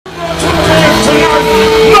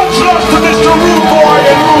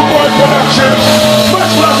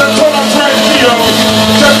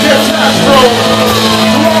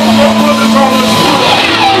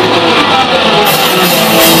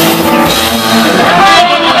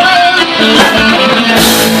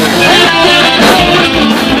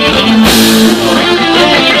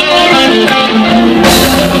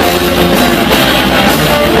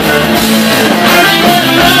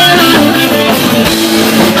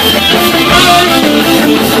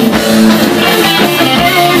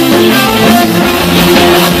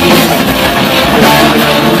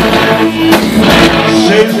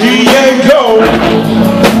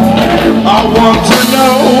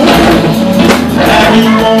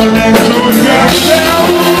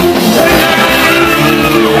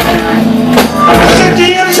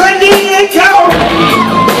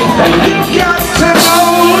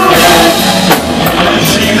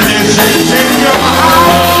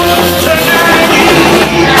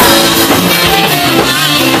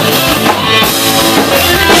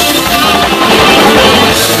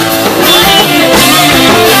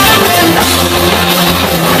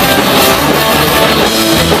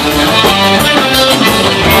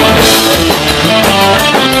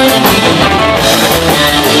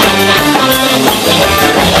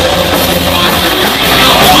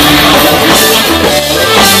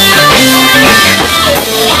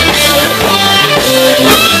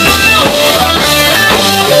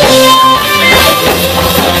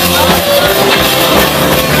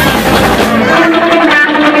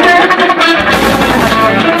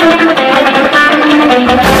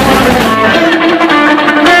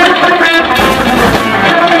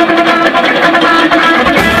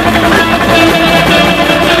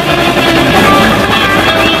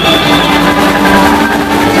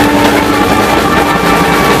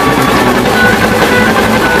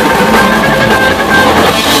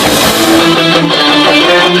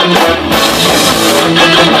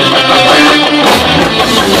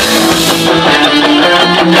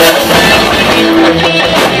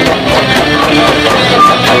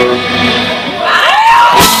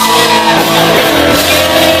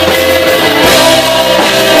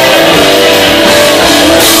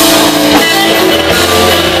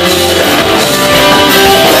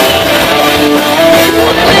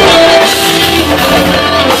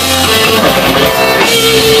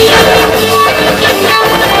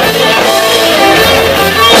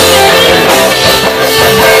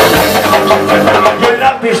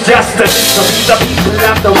So the people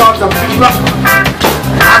have to walk the people.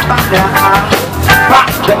 I find out pop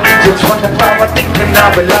the angels from the power, thinking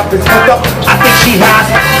of a love is moved up. I think she has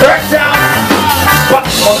her down, but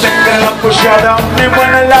more thinking love will shut down. And when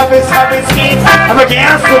the love is having schemes, I'm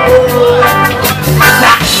against the world.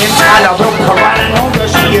 Not inside a room, providing home, cause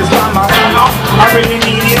she is by my side. I really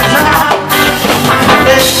need it now.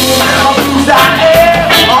 Who's I am,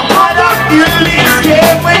 I'm part of you, let's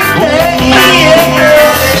get with me.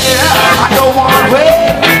 I go one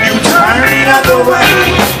way, you turn the other way.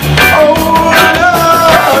 Oh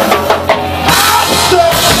Lord,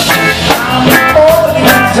 I'm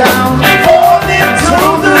falling down, falling to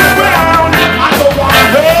the ground. I go one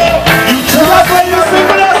way, you turn the other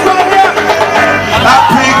way. I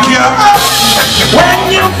pick you up when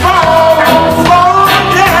you fall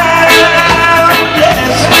down.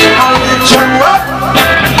 Yes, I'll lift you up,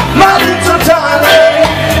 my little darling,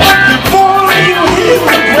 before you hit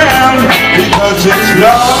the ground. Because it's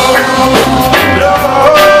love,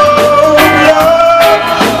 love, love,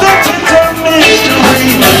 that it's a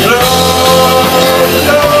mystery. Love,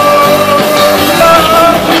 love,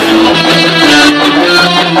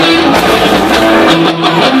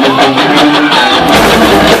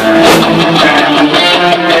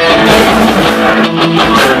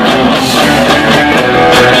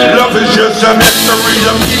 love is just a mystery.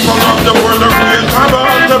 The people of the world are real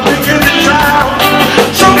about the beginning out.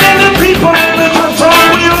 So many people in the country,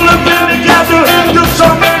 we all have been together. Just so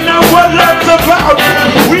many know what love's about.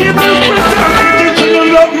 We have been pretending that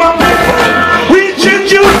you love my people. We should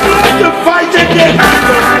use love to fight against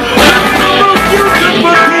us. No future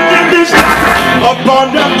but thinking this time.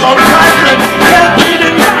 Abundance of passion, happy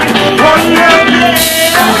tonight. One year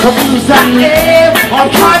confused I am. I'm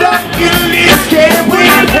tired of getting this game we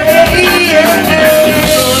play.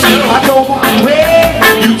 I go one way,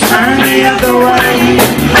 you turn the other way.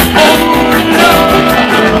 Oh no,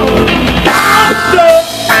 I'm stuck,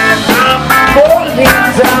 I'm falling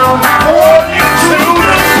down, falling to the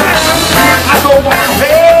ground. I go one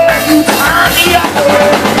way, you turn the other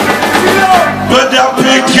way. But I'll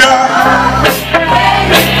pick you up.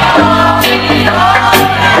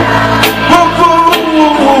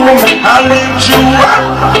 I'll lift you up.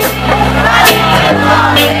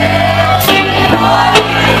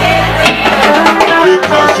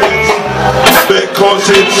 Because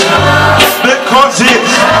it's